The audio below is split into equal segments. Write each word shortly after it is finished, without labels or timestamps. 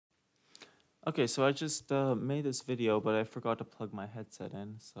Okay, so I just made this video, but I forgot to plug my headset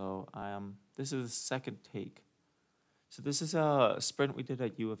in. So this is the second take. So this is a sprint we did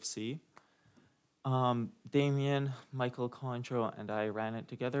at UFC. Damien, Michael Contro, and I ran it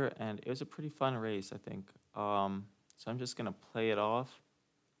together, and it was a pretty fun race, I think. So I'm just gonna play it off.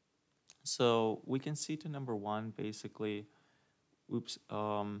 So we can see to number one, basically. Oops.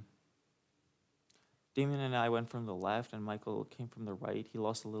 Damien and I went from the left, and Michael came from the right. He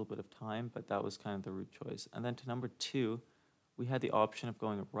lost a little bit of time, but that was kind of the route choice. And then to number two, we had the option of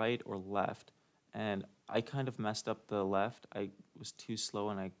going right or left, and I kind of messed up the left. I was too slow,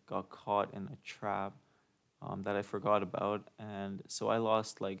 and I got caught in a trap that I forgot about, and so I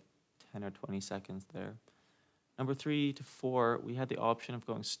lost like 10 or 20 seconds there. Number three to four, we had the option of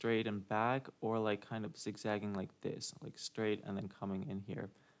going straight and back, or like kind of zigzagging like this, like straight and then coming in here.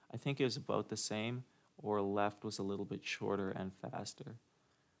 I think it was about the same, or left was a little bit shorter and faster.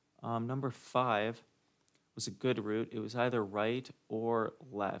 Number five was a good route. It was either right or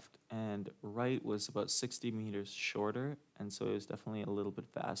left, and right was about 60 meters shorter, and so it was definitely a little bit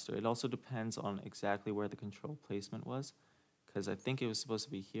faster. It also depends on exactly where the control placement was, because I think it was supposed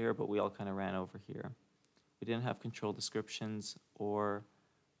to be here, but we all kind of ran over here. We didn't have control descriptions or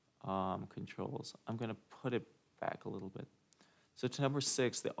controls. I'm going to put it back a little bit. So to number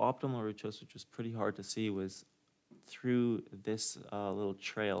six, the optimal route choice, which was pretty hard to see, was through this little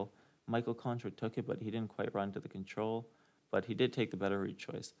trail. Michael Contra took it, but he didn't quite run to the control, but he did take the better route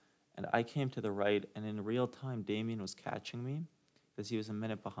choice. And I came to the right, and in real time, Damien was catching me because he was a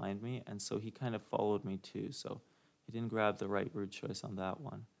minute behind me, and so he kind of followed me too. So he didn't grab the right route choice on that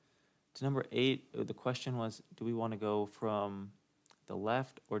one. To number eight, the question was, do we want to go from the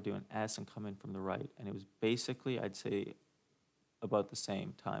left or do an S and come in from the right? And it was basically, I'd say, about the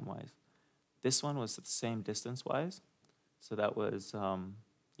same time-wise. This one was the same distance-wise, so that was,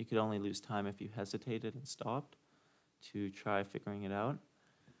 you could only lose time if you hesitated and stopped to try figuring it out.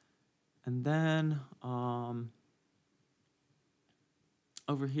 And then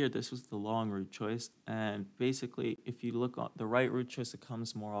over here, this was the long route choice, and basically, if you look on the right route choice, it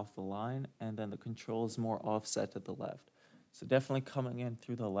comes more off the line, and then the control is more offset to the left. So definitely coming in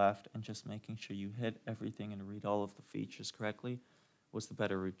through the left and just making sure you hit everything and read all of the features correctly was the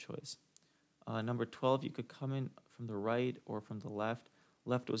better route choice. Number 12, you could come in from the right or from the left.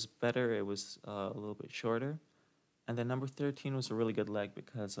 Left was better, it was a little bit shorter. And then number 13 was a really good leg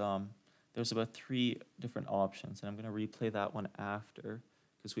because there's about 3 different options, and I'm going to replay that one after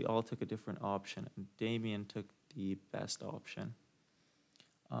because we all took a different option, and Damien took the best option.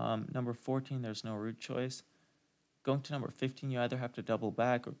 Number 14, there's no route choice. Going to number 15, you either have to double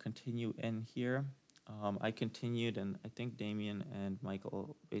back or continue in here. I continued, and I think Damien and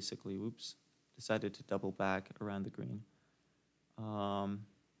Michael basically, decided to double back around the green.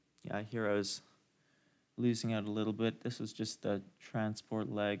 Yeah, here I was losing out a little bit. This was just a transport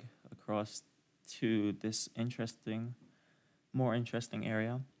leg across to this more interesting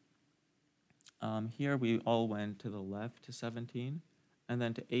area. Here we all went to the left to 17, and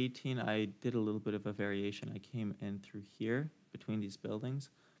then to 18 I did a little bit of a variation. I came in through here between these buildings,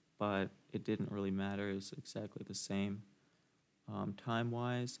 but it didn't really matter. It was exactly the same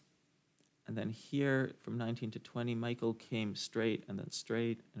time-wise. And then here from 19 to 20, Michael came straight and then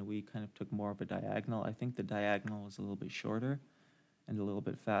straight, and we kind of took more of a diagonal. I think the diagonal was a little bit shorter and a little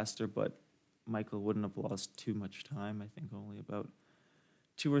bit faster, but Michael wouldn't have lost too much time. I think only about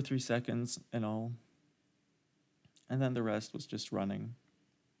 2 or 3 seconds in all. And then the rest was just running.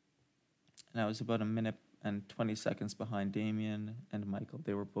 And I was about a minute and 20 seconds behind Damien and Michael.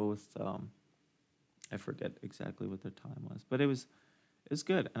 They were both, I forget exactly what their time was, but it was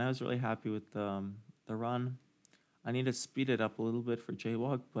good, and I was really happy with the run. I need to speed it up a little bit for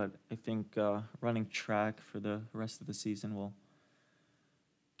JWOC, but I think running track for the rest of the season will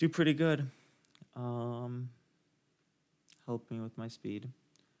do pretty good. Help me with my speed.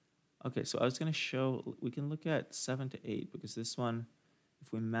 Okay, so I was going to show, we can look at 7 to 8, because this one,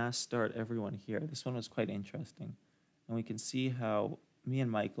 if we mass start everyone here, this one was quite interesting. And we can see how me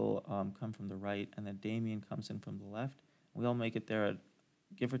and Michael come from the right, and then Damien comes in from the left. We all make it there at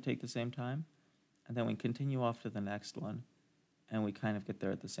give or take the same time, and then we continue off to the next one, and we kind of get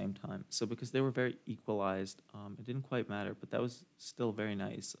there at the same time. So because they were very equalized, it didn't quite matter, but that was still very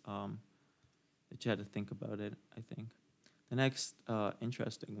nice that you had to think about it, I think. The next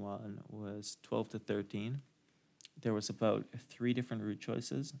interesting one was 12 to 13. There was about 3 different route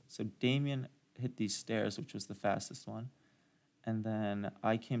choices. So Damien hit these stairs, which was the fastest one, and then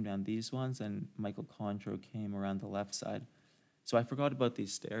I came down these ones, and Michael Condro came around the left side. So I forgot about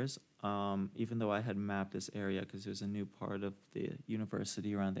these stairs, even though I had mapped this area because it was a new part of the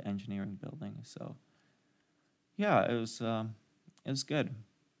university around the engineering building. So yeah, it was good.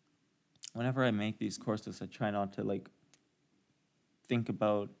 Whenever I make these courses, I try not to like think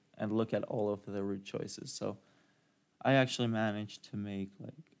about and look at all of the route choices. So I actually managed to make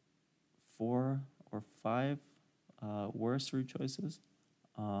like 4 or 5 worse route choices.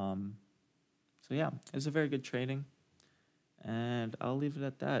 So yeah, it was a very good training, and I'll leave it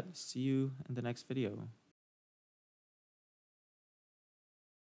at that. See you in the next video.